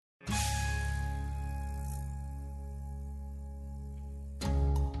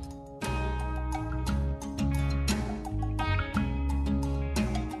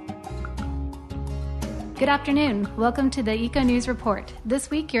Good afternoon. Welcome to the EcoNews Report.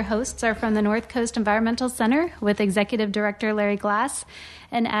 This week, your hosts are from the North Coast Environmental Center with Executive Director Larry Glass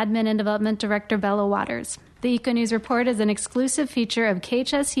and Admin and Development Director Bella Waters. The EcoNews Report is an exclusive feature of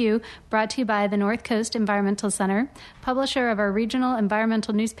KHSU brought to you by the North Coast Environmental Center, publisher of our regional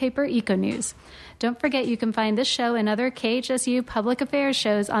environmental newspaper, EcoNews. Don't forget you can find this show and other KHSU public affairs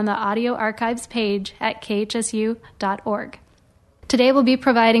shows on the audio archives page at khsu.org. Today we'll be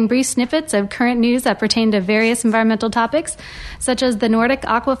providing brief snippets of current news that pertain to various environmental topics, such as the Nordic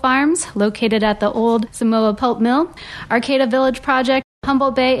Aquafarms, located at the old Samoa Pulp Mill, Arcata Village Project,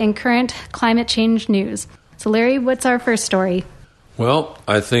 Humboldt Bay, and current climate change news. So Larry, what's our first story? Well,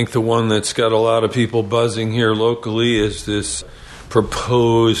 I think the one that's got a lot of people buzzing here locally is this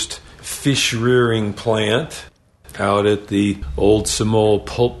proposed fish rearing plant out at the old Samoa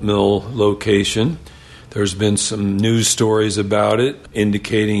Pulp Mill location. There's been some news stories about it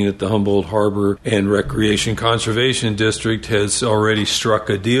indicating that the Humboldt Harbor and Recreation Conservation District has already struck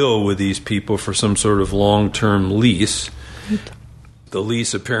a deal with these people for some sort of long-term lease. The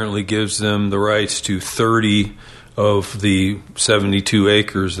lease apparently gives them the rights to 30 of the 72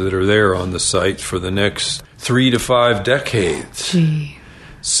 acres that are there on the site for the next 3 to 5 decades. Gee.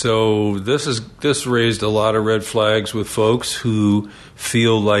 So this raised a lot of red flags with folks who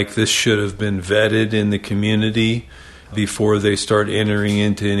feel like this should have been vetted in the community before they start entering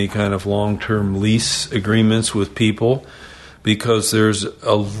into any kind of long-term lease agreements with people, because there's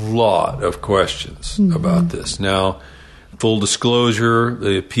a lot of questions about this. Now, full disclosure,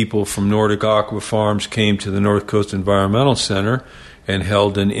 the people from Nordic Aquafarms came to the North Coast Environmental Center and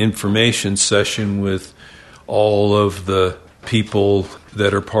held an information session with all of the people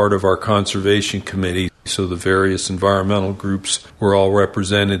that are part of our conservation committee. So the various environmental groups were all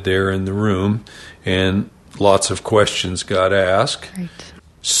represented there in the room, and lots of questions got asked. Right.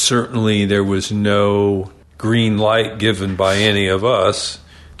 Certainly there was no green light given by any of us,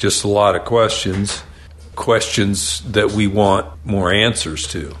 just a lot of questions that we want more answers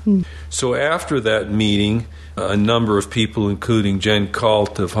to. So after that meeting, a number of people, including Jen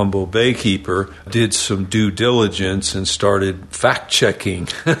Kalt of Humboldt Bay Keeper, did some due diligence and started fact-checking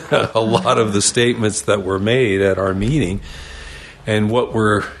a lot of the statements that were made at our meeting. And what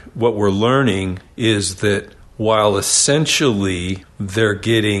we're learning is that while essentially they're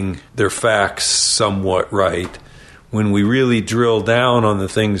getting their facts somewhat right, when we really drill down on the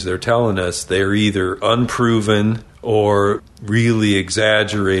things they're telling us, they're either unproven or really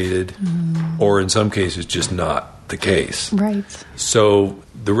exaggerated, or in some cases just not the case. Right. So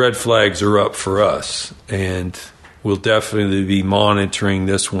the red flags are up for us, and we'll definitely be monitoring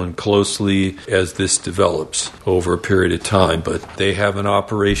this one closely as this develops over a period of time. But they have an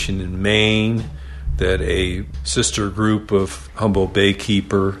operation in Maine that a sister group of Humboldt Bay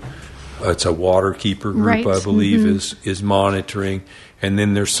Keeper, it's a waterkeeper group, right, I believe, is monitoring. And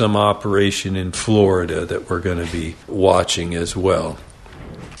then there's some operation in Florida that we're going to be watching as well.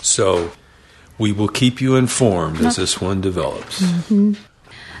 So we will keep you informed as this one develops.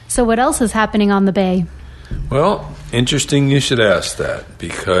 So what else is happening on the bay? Well, interesting you should ask that,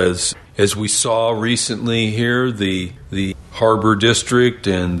 because as we saw recently here, the Harbor District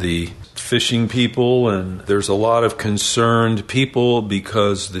and the fishing people, and there's a lot of concerned people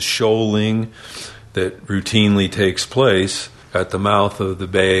because the shoaling that routinely takes place at the mouth of the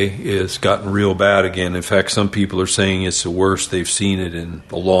bay has gotten real bad again. In fact, some people are saying it's the worst they've seen it in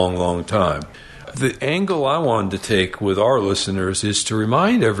a long, long time. The angle I wanted to take with our listeners is to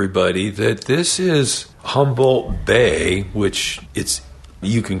remind everybody that this is Humboldt Bay, which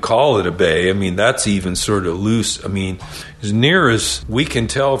you can call it a bay. I mean, that's even sort of loose. I mean, as near as we can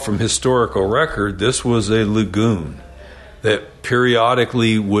tell from historical record, this was a lagoon that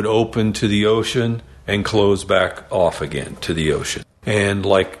periodically would open to the ocean and close back off again to the ocean. And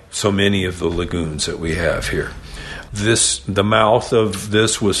like so many of the lagoons that we have here. The mouth of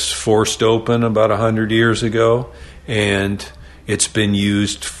this was forced open about 100 years ago, and it's been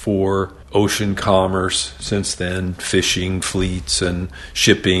used for ocean commerce since then, fishing fleets and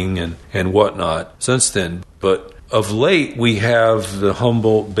shipping and whatnot since then. But of late, we have the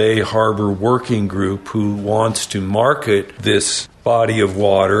Humboldt Bay Harbor Working Group who wants to market this body of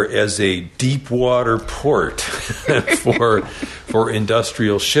water as a deep water port for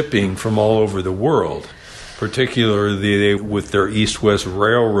industrial shipping from all over the world. Particularly with their East-West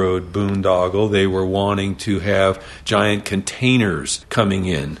Railroad boondoggle, they were wanting to have giant containers coming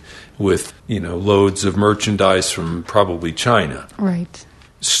in with, loads of merchandise from probably China. Right.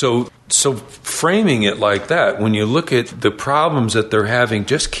 So framing it like that, when you look at the problems that they're having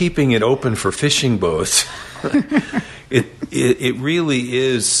just keeping it open for fishing boats, It really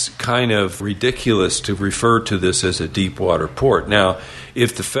is kind of ridiculous to refer to this as a deep water port. Now,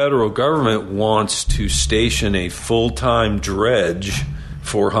 if the federal government wants to station a full-time dredge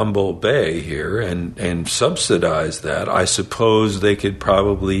for Humboldt Bay here and subsidize that, I suppose they could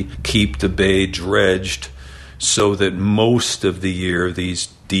probably keep the bay dredged so that most of the year these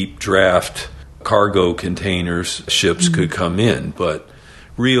deep draft cargo containers ships could come in. But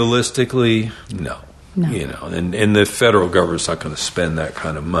realistically, no. And the federal government's not going to spend that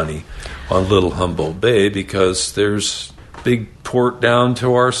kind of money on little Humboldt Bay because there's a big port down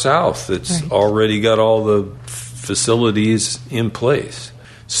to our south that's already got all the facilities in place.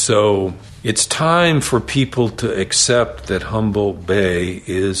 So it's time for people to accept that Humboldt Bay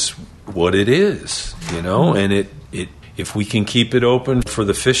is what it is, and it if we can keep it open for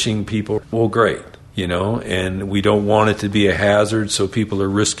the fishing people, well, great. And we don't want it to be a hazard, so people are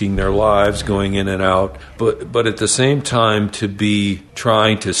risking their lives going in and out. But at the same time, to be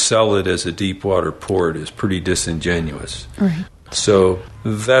trying to sell it as a deep water port is pretty disingenuous. Right. So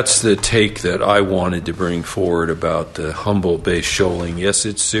that's the take that I wanted to bring forward about the Humboldt Bay shoaling. Yes,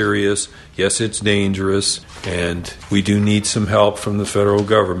 it's serious. Yes, it's dangerous. And we do need some help from the federal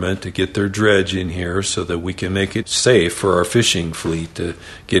government to get their dredge in here so that we can make it safe for our fishing fleet to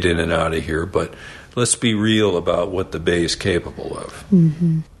get in and out of here. But let's be real about what the bay is capable of.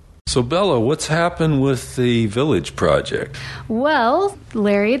 Mm-hmm. So, Bella, what's happened with the Village project? Well,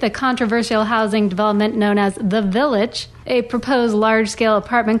 Larry, the controversial housing development known as The Village, a proposed large-scale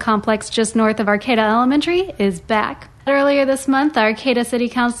apartment complex just north of Arcata Elementary, is back. Earlier this month, the Arcata City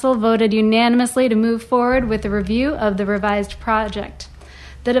Council voted unanimously to move forward with a review of the revised project.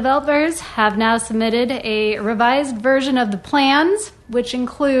 The developers have now submitted a revised version of the plans, which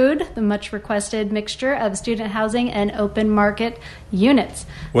include the much-requested mixture of student housing and open market units.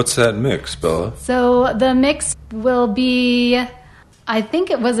 What's that mix, Bella? So the mix will be, I think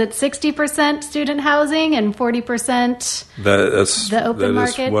it was at 60% student housing and 40% the open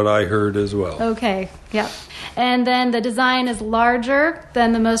market. That is what I heard as well. Okay, yeah. And then the design is larger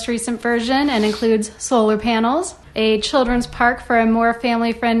than the most recent version and includes solar panels, a children's park for a more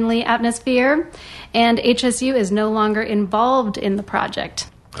family-friendly atmosphere, and HSU is no longer involved in the project.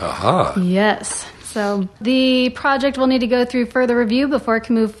 Aha. Yes. So the project will need to go through further review before it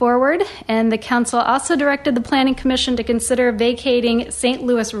can move forward, and the council also directed the Planning Commission to consider vacating St.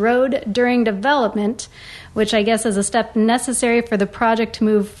 Louis Road during development, which I guess is a step necessary for the project to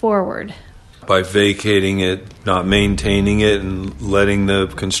move forward. By vacating it, not maintaining it, and letting the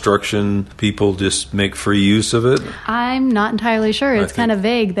construction people just make free use of it? I'm not entirely sure. It's kind of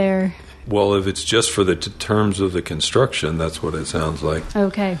vague there. Well, if it's just for the terms of the construction, that's what it sounds like.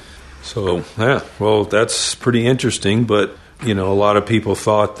 Okay. So, well, that's pretty interesting, but, a lot of people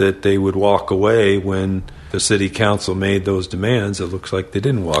thought that they would walk away when the city council made those demands. It looks like they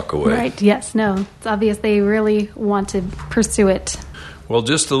didn't walk away. Right, yes, no. It's obvious they really want to pursue it. Well,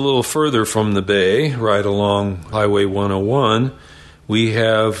 just a little further from the bay, right along Highway 101, we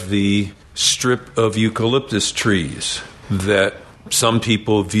have the strip of eucalyptus trees that some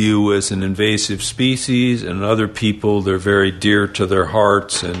people view as an invasive species, and other people, they're very dear to their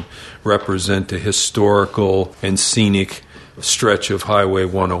hearts and represent a historical and scenic stretch of Highway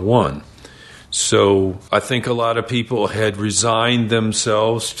 101. So I think a lot of people had resigned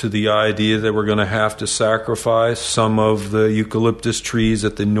themselves to the idea that we're going to have to sacrifice some of the eucalyptus trees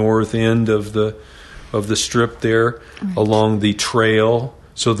at the north end of the strip there, right, along the trail,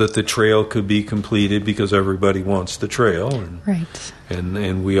 so that the trail could be completed, because everybody wants the trail. And, right.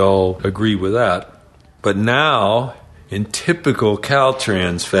 And we all agree with that. But now, in typical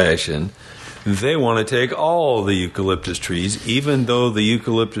Caltrans fashion, they want to take all the eucalyptus trees, even though the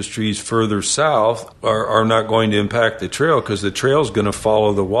eucalyptus trees further south are not going to impact the trail, because the trail is going to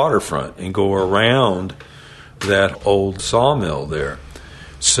follow the waterfront and go around that old sawmill there.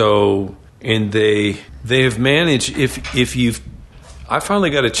 So, and they have managed, I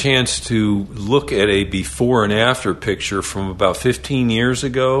finally got a chance to look at a before and after picture from about 15 years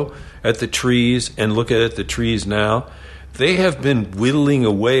ago at the trees and look at the trees now. They have been whittling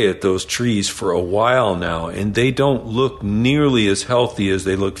away at those trees for a while now, and they don't look nearly as healthy as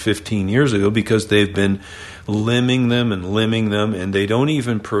they looked 15 years ago, because they've been limbing them, and they don't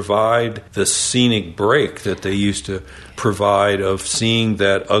even provide the scenic break that they used to provide of seeing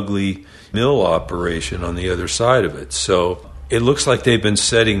that ugly mill operation on the other side of it. So it looks like they've been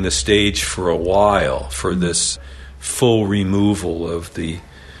setting the stage for a while for this full removal of the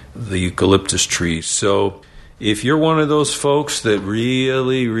eucalyptus trees. So if you're one of those folks that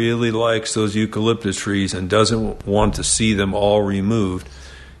really, really likes those eucalyptus trees and doesn't want to see them all removed,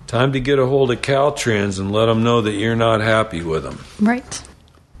 Time to get a hold of Caltrans and let them know that you're not happy with them. Right.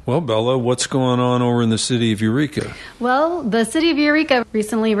 Well, Bella, what's going on over in the city of Eureka? Well, the city of Eureka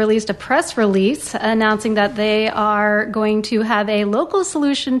recently released a press release announcing that they are going to have a local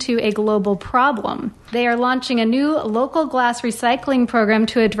solution to a global problem. They are launching a new local glass recycling program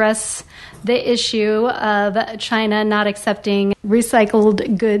to address the issue of China not accepting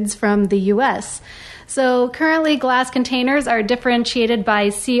recycled goods from the U.S. So currently, glass containers are differentiated by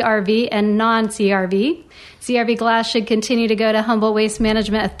CRV and non-CRV. CRV glass should continue to go to Humboldt Waste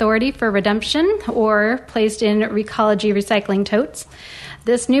Management Authority for redemption or placed in Recology recycling totes.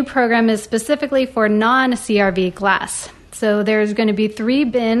 This new program is specifically for non-CRV glass. So there's going to be 3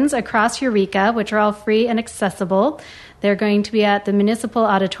 bins across Eureka, which are all free and accessible. They're going to be at the Municipal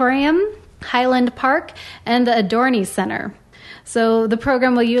Auditorium, Highland Park, and the Adorney Center. So the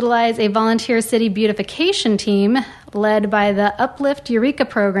program will utilize a volunteer city beautification team led by the Uplift Eureka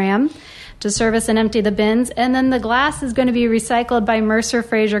program to service and empty the bins, and then the glass is going to be recycled by Mercer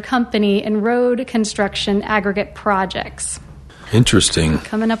Fraser Company in road construction aggregate projects. Interesting.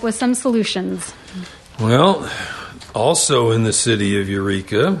 Coming up with some solutions. Well, also in the city of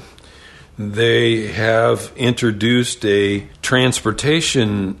Eureka, they have introduced a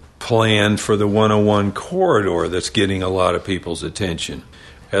transportation plan for the 101 corridor that's getting a lot of people's attention.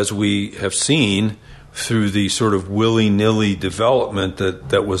 As we have seen through the sort of willy-nilly development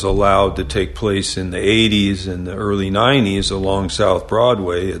that was allowed to take place in the 80s and the early 90s along South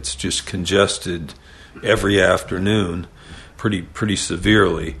Broadway, it's just congested every afternoon pretty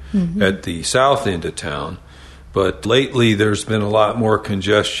severely at the south end of town. But lately there's been a lot more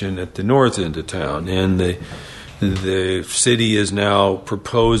congestion at the north end of town, and the city is now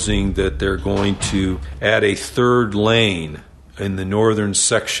proposing that they're going to add a 3rd lane in the northern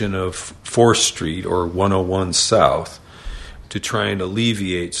section of 4th Street or 101 South to try and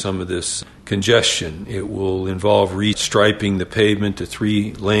alleviate some of this congestion. It will involve restriping the pavement to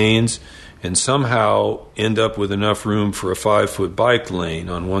 3 lanes and somehow end up with enough room for a 5-foot bike lane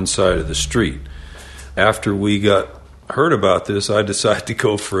on one side of the street. After we heard about this, I decided to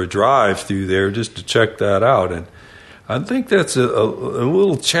go for a drive through there just to check that out, and I think that's a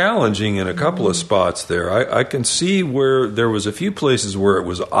little challenging in a couple of spots there. I can see where there was a few places where it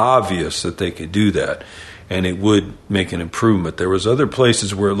was obvious that they could do that, and it would make an improvement. There was other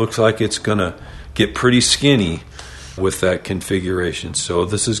places where it looks like it's going to get pretty skinny with that configuration. So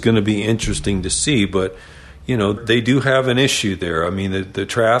this is going to be interesting to see, but they do have an issue there. I mean, the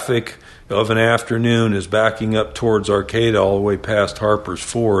traffic of an afternoon is backing up towards Arcata all the way past Harper's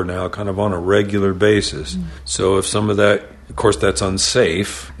 4 now, kind of on a regular basis. So if some of that, of course, that's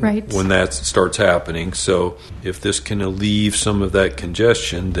unsafe when that starts happening. So if this can alleviate some of that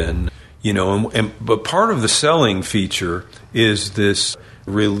congestion, then, but part of the selling feature is this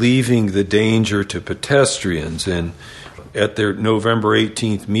relieving the danger to pedestrians. And at their November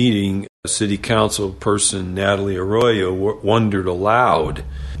 18th meeting, City Council person Natalie Arroyo wondered aloud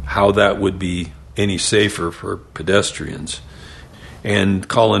how that would be any safer for pedestrians. And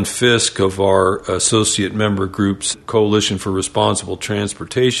Colin Fisk of our associate member group's Coalition for Responsible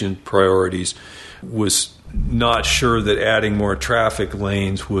Transportation Priorities was not sure that adding more traffic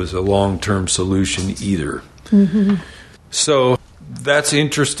lanes was a long-term solution either. So that's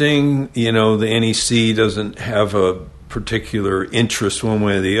interesting. The NEC doesn't have a particular interest one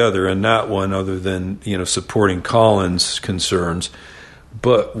way or the other in that one other than, supporting Colin's concerns.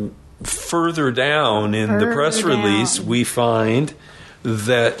 But further down in the press release, we find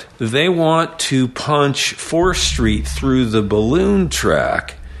that they want to punch 4th Street through the balloon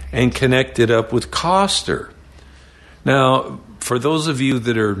track and connect it up with Coster. Now, for those of you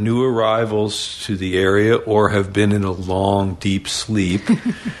that are new arrivals to the area or have been in a long, deep sleep,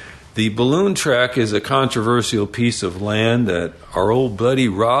 the balloon track is a controversial piece of land that our old buddy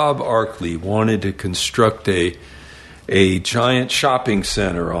Rob Arkley wanted to construct a giant shopping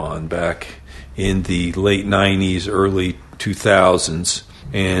center on back in the late 90s, early 2000s.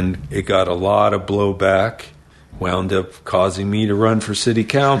 And it got a lot of blowback, wound up causing me to run for city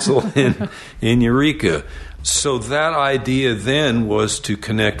council in Eureka. So that idea then was to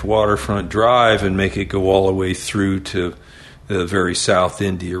connect Waterfront Drive and make it go all the way through to the very south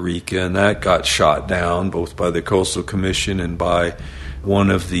end of Eureka, and that got shot down both by the Coastal Commission and by one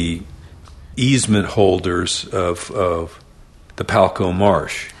of the easement holders of the Palco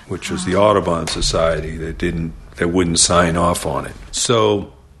Marsh, which was the Audubon Society that wouldn't sign off on it.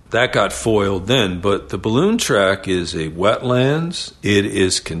 So that got foiled then. But the balloon track is a wetlands. It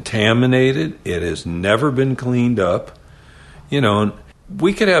is contaminated. It has never been cleaned up.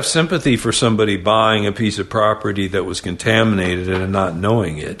 we could have sympathy for somebody buying a piece of property that was contaminated and not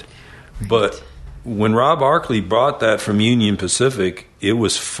knowing it. Right. But when Rob Arkley bought that from Union Pacific, it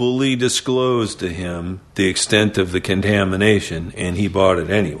was fully disclosed to him the extent of the contamination, and he bought it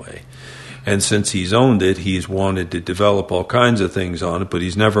anyway. And since he's owned it, he's wanted to develop all kinds of things on it, but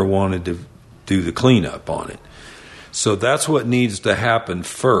he's never wanted to do the cleanup on it. So that's what needs to happen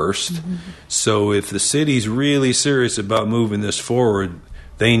first. Mm-hmm. So if the city's really serious about moving this forward,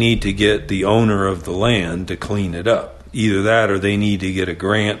 they need to get the owner of the land to clean it up. Either that or they need to get a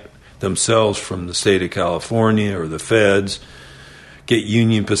grant themselves from the state of California or the feds, get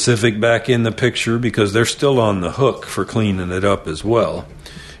Union Pacific back in the picture because they're still on the hook for cleaning it up as well.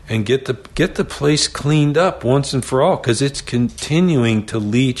 And get the place cleaned up once and for all, because it's continuing to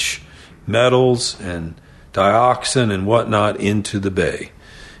leach metals and dioxin and whatnot into the bay,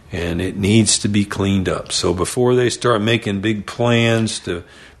 and it needs to be cleaned up. So before they start making big plans to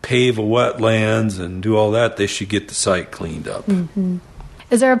pave a wetlands and do all that, they should get the site cleaned up. Mm-hmm.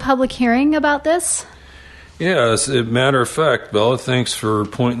 Is there a public hearing about this? Yeah, as a matter of fact, Bella, thanks for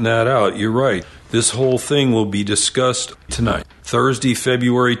pointing that out. You're right. This whole thing will be discussed tonight, Thursday,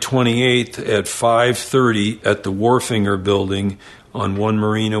 February 28th at 5:30 at the Wharfinger Building on One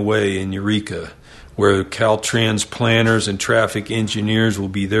Marina Way in Eureka, where Caltrans planners and traffic engineers will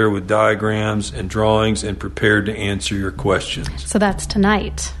be there with diagrams and drawings and prepared to answer your questions. So that's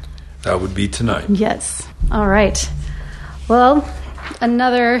tonight. That would be tonight. Yes. All right. Well,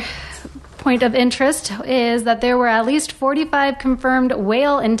 another point of interest is that there were at least 45 confirmed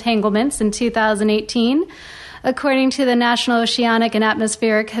whale entanglements in 2018, according to the National Oceanic and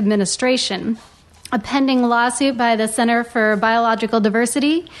Atmospheric Administration. A pending lawsuit by the Center for Biological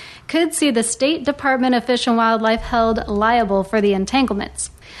Diversity could see the State Department of Fish and Wildlife held liable for the entanglements.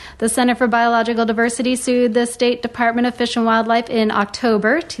 The Center for Biological Diversity sued the State Department of Fish and Wildlife in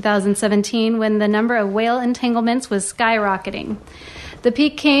October 2017 when the number of whale entanglements was skyrocketing. The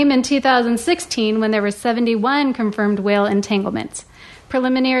peak came in 2016 when there were 71 confirmed whale entanglements.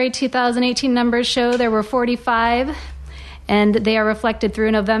 Preliminary 2018 numbers show there were 45, and they are reflected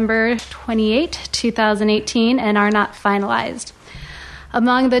through November 28, 2018, and are not finalized.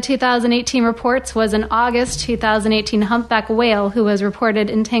 Among the 2018 reports was an August 2018 humpback whale who was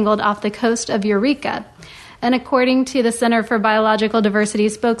reported entangled off the coast of Eureka. And according to the Center for Biological Diversity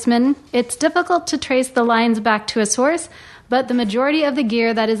spokesman, it's difficult to trace the lines back to a source, but the majority of the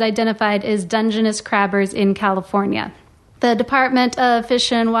gear that is identified is Dungeness crabbers in California. The Department of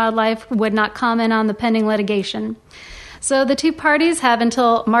Fish and Wildlife would not comment on the pending litigation. So the two parties have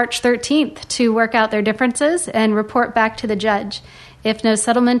until March 13th to work out their differences and report back to the judge. If no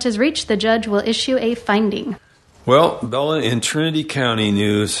settlement is reached, the judge will issue a finding. Well, Bella, in Trinity County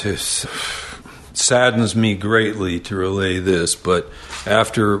news, it saddens me greatly to relay this, but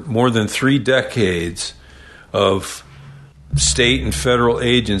after more than 3 decades of state and federal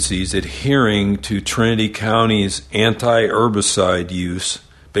agencies adhering to Trinity County's anti-herbicide use,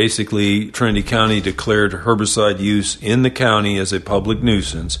 basically Trinity County declared herbicide use in the county as a public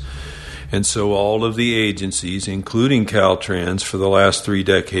nuisance. And so all of the agencies, including Caltrans, for the last 3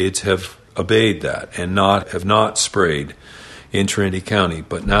 decades have obeyed that and have not sprayed in Trinity County.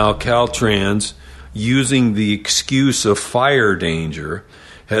 But now Caltrans, using the excuse of fire danger,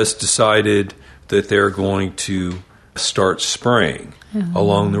 has decided that they're going to start spraying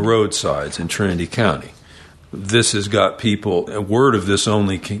along the roadsides in Trinity County. This has got people, word of this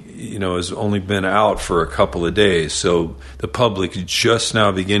has only been out for a couple of days, so the public is just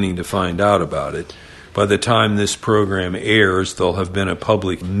now beginning to find out about it. By the time this program airs, there'll have been a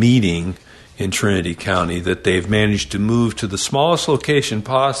public meeting in Trinity County that they've managed to move to the smallest location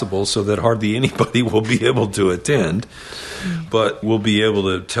possible so that hardly anybody will be able to attend. But we'll be able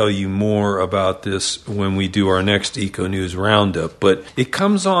to tell you more about this when we do our next EcoNews Roundup. But it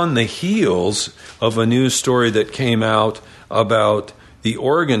comes on the heels of a news story that came out about the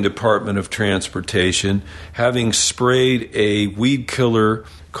Oregon Department of Transportation having sprayed a weed killer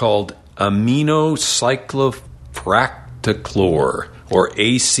called aminocyclofractichlor, or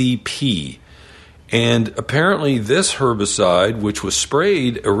ACP. And apparently this herbicide, which was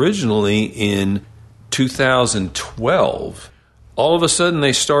sprayed originally in 2012, all of a sudden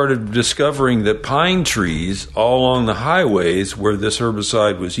they started discovering that pine trees all along the highways where this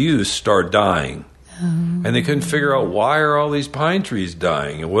herbicide was used start dying. And they couldn't figure out, why are all these pine trees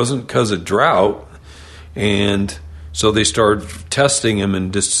dying? It wasn't because of drought. And so they started testing them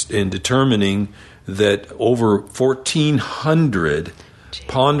and determining that over 1,400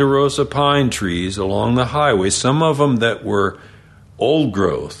 ponderosa pine trees along the highway, some of them that were old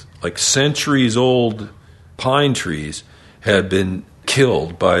growth, like centuries old pine trees, had been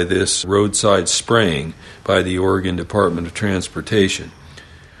killed by this roadside spraying by the Oregon Department of Transportation.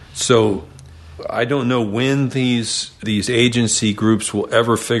 So I don't know when these agency groups will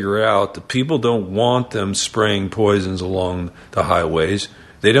ever figure out that people don't want them spraying poisons along the highways.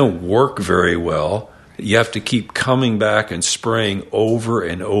 They don't work very well. You have to keep coming back and spraying over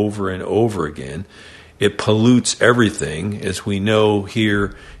and over and over again. It pollutes everything. As we know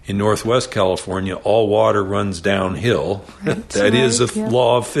here in Northwest California, all water runs downhill. Right, that is a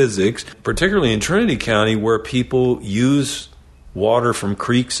law of physics, particularly in Trinity County, where people use water from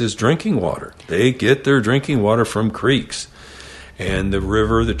creeks as drinking water. They get their drinking water from creeks. And the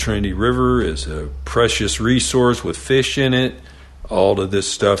river, the Trinity River, is a precious resource with fish in it. All of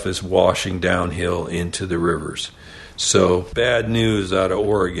this stuff is washing downhill into the rivers. So bad news out of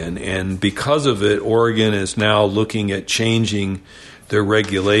Oregon. And because of it, Oregon is now looking at changing their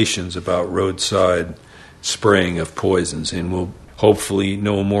regulations about roadside spraying of poisons. And we'll hopefully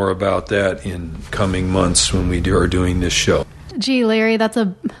know more about that in coming months when we are doing this show. Gee, Larry, that's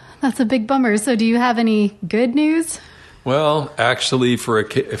a big bummer. So do you have any good news? Well, actually, for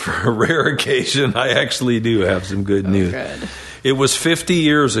a rare occasion, I actually do have some good news. Good. It was 50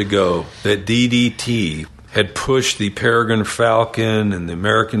 years ago that DDT had pushed the peregrine falcon and the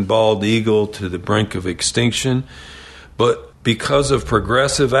American bald eagle to the brink of extinction. But because of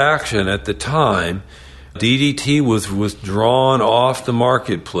progressive action at the time, DDT was withdrawn off the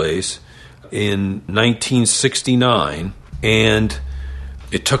marketplace in 1969, and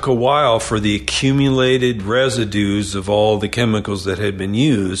it took a while for the accumulated residues of all the chemicals that had been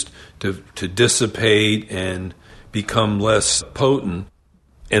used to dissipate and become less potent.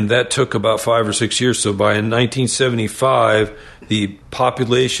 And that took about 5 or 6 years. So by 1975, the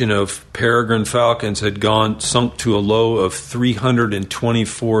population of peregrine falcons had sunk to a low of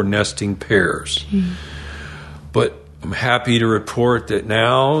 324 nesting pairs. But I'm happy to report that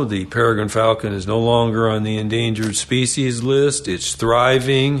now the peregrine falcon is no longer on the endangered species list. It's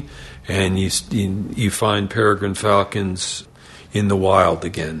thriving, and you find peregrine falcons in the wild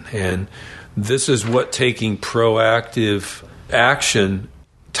again. And this is what taking proactive action,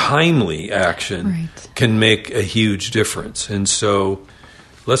 timely action, can make a huge difference. And so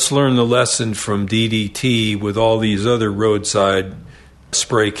let's learn the lesson from DDT with all these other roadside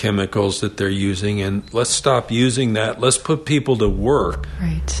spray chemicals that they're using, and let's stop using that. Let's put people to work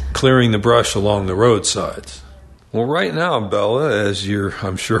clearing the brush along the roadsides. Well, right now, Bella, as you're,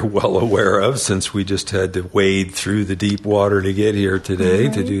 I'm sure, well aware of, since we just had to wade through the deep water to get here today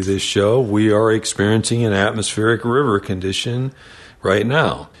to do this show, we are experiencing an atmospheric river condition right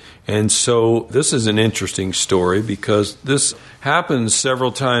now. And so this is an interesting story because this happens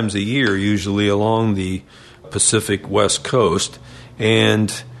several times a year, usually along the Pacific West Coast.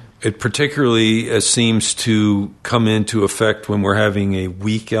 And it particularly seems to come into effect when we're having a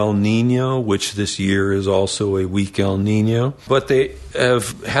weak El Nino, which this year is also a weak El Nino. But they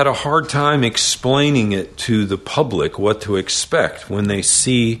have had a hard time explaining it to the public what to expect when they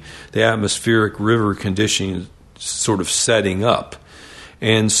see the atmospheric river conditions sort of setting up.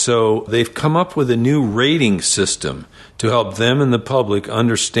 And so they've come up with a new rating system to help them and the public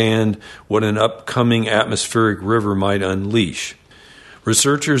understand what an upcoming atmospheric river might unleash.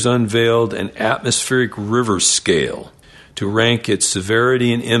 Researchers unveiled an atmospheric river scale to rank its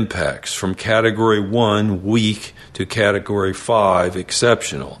severity and impacts from Category 1, weak, to Category 5,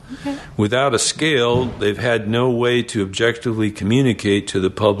 exceptional. Without a scale, they've had no way to objectively communicate to the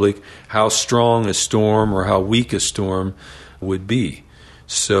public how strong a storm or how weak a storm would be.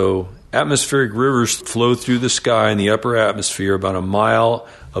 So, atmospheric rivers flow through the sky in the upper atmosphere about a mile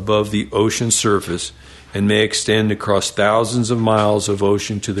above the ocean surface and may extend across thousands of miles of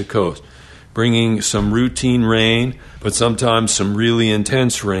ocean to the coast, bringing some routine rain, but sometimes some really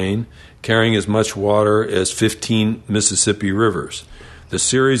intense rain, carrying as much water as 15 Mississippi rivers. The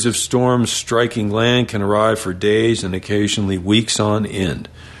series of storms striking land can arrive for days and occasionally weeks on end.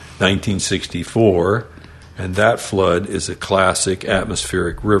 1964, and that flood is a classic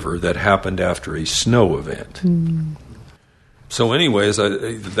atmospheric river that happened after a snow event. So anyways,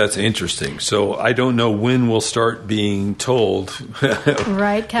 that's interesting. So I don't know when we'll start being told.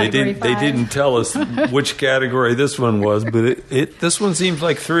 Category 5. They didn't tell us which category this one was, but this one seems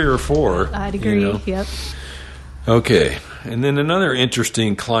like 3 or 4. I'd agree, yep. Okay, and then another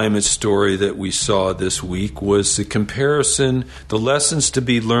interesting climate story that we saw this week was the comparison, the lessons to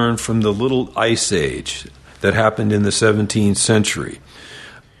be learned from the Little Ice Age that happened in the 17th century.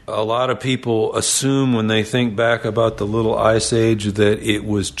 A lot of people assume when they think back about the Little Ice Age that it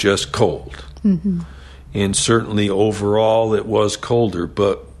was just cold. And certainly overall it was colder,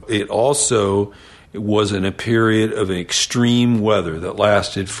 but it also was in a period of extreme weather that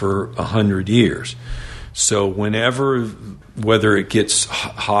lasted for 100 years. So whether it gets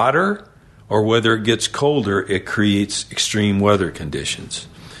hotter or whether it gets colder, it creates extreme weather conditions.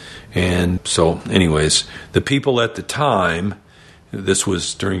 And so, anyways, the people at the time, this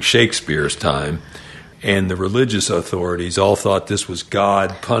was during Shakespeare's time, and the religious authorities all thought this was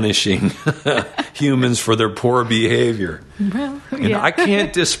God punishing humans for their poor behavior. Well, yeah. And I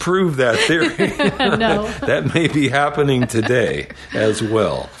can't disprove that theory. No. That may be happening today as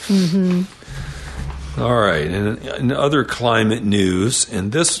well. Mm-hmm. All right, and in other climate news,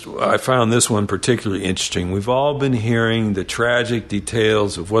 and I found this one particularly interesting. We've all been hearing the tragic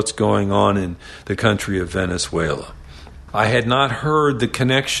details of what's going on in the country of Venezuela. I had not heard the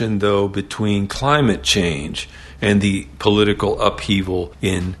connection, though, between climate change and the political upheaval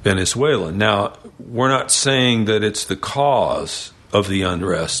in Venezuela. Now, we're not saying that it's the cause of the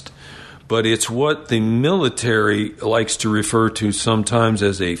unrest, but it's what the military likes to refer to sometimes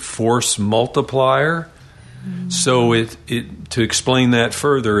as a force multiplier. So to explain that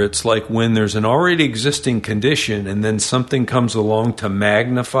further, it's like when there's an already existing condition and then something comes along to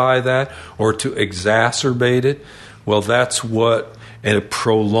magnify that or to exacerbate it. Well, that's what a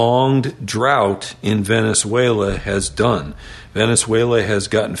prolonged drought in Venezuela has done. Venezuela has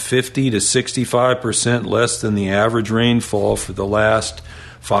gotten 50 to 65% less than the average rainfall for the last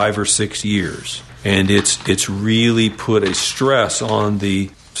 5 or 6 years. And it's really put a stress on the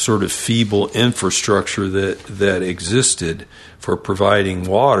sort of feeble infrastructure that existed for providing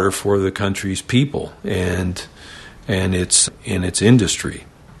water for the country's people and its industry.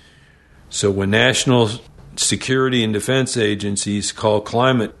 So when national security and defense agencies call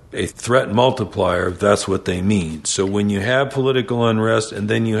climate a threat multiplier, that's what they mean. So when you have political unrest and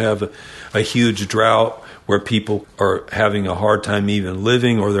then you have a huge drought where people are having a hard time even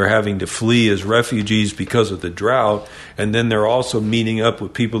living, or they're having to flee as refugees because of the drought, and then they're also meeting up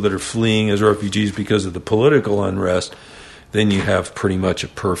with people that are fleeing as refugees because of the political unrest, then you have pretty much a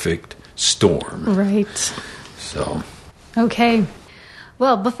perfect storm. Right. So. Okay.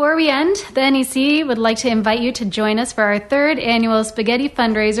 Well, before we end, the NEC would like to invite you to join us for our 3rd annual Spaghetti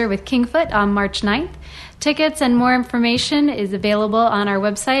Fundraiser with Kingfoot on March 9th. Tickets and more information is available on our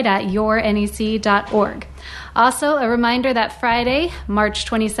website at yournec.org. Also, a reminder that Friday, March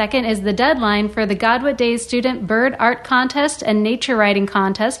 22nd, is the deadline for the Godwit Days Student Bird Art Contest and Nature Writing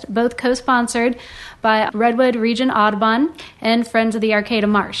Contest, both co-sponsored by Redwood Region Audubon and Friends of the Arcata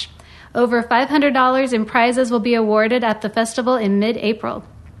Marsh. Over $500 in prizes will be awarded at the festival in mid-April.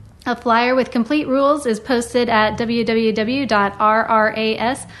 A flyer with complete rules is posted at www.rras.org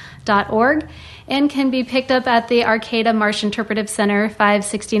and can be picked up at the Arcata Marsh Interpretive Center,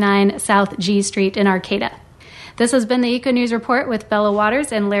 569 South G Street in Arcata. This has been the EcoNews Report with Bella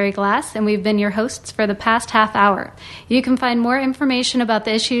Waters and Larry Glass, and we've been your hosts for the past half hour. You can find more information about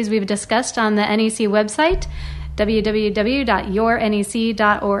the issues we've discussed on the NEC website,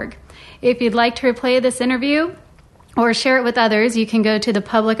 www.yournec.org. If you'd like to replay this interview or share it with others, you can go to the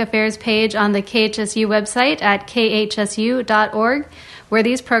Public Affairs page on the KHSU website at khsu.org, where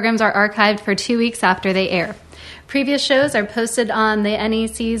these programs are archived for 2 weeks after they air. Previous shows are posted on the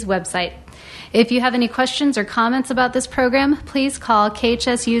NEC's website. If you have any questions or comments about this program, please call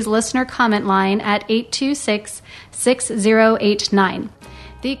KHSU's listener comment line at 826-6089.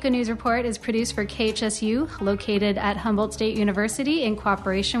 The EcoNews Report is produced for KHSU, located at Humboldt State University in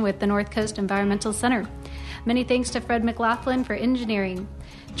cooperation with the North Coast Environmental Center. Many thanks to Fred McLaughlin for engineering.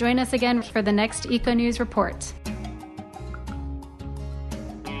 Join us again for the next EcoNews Report.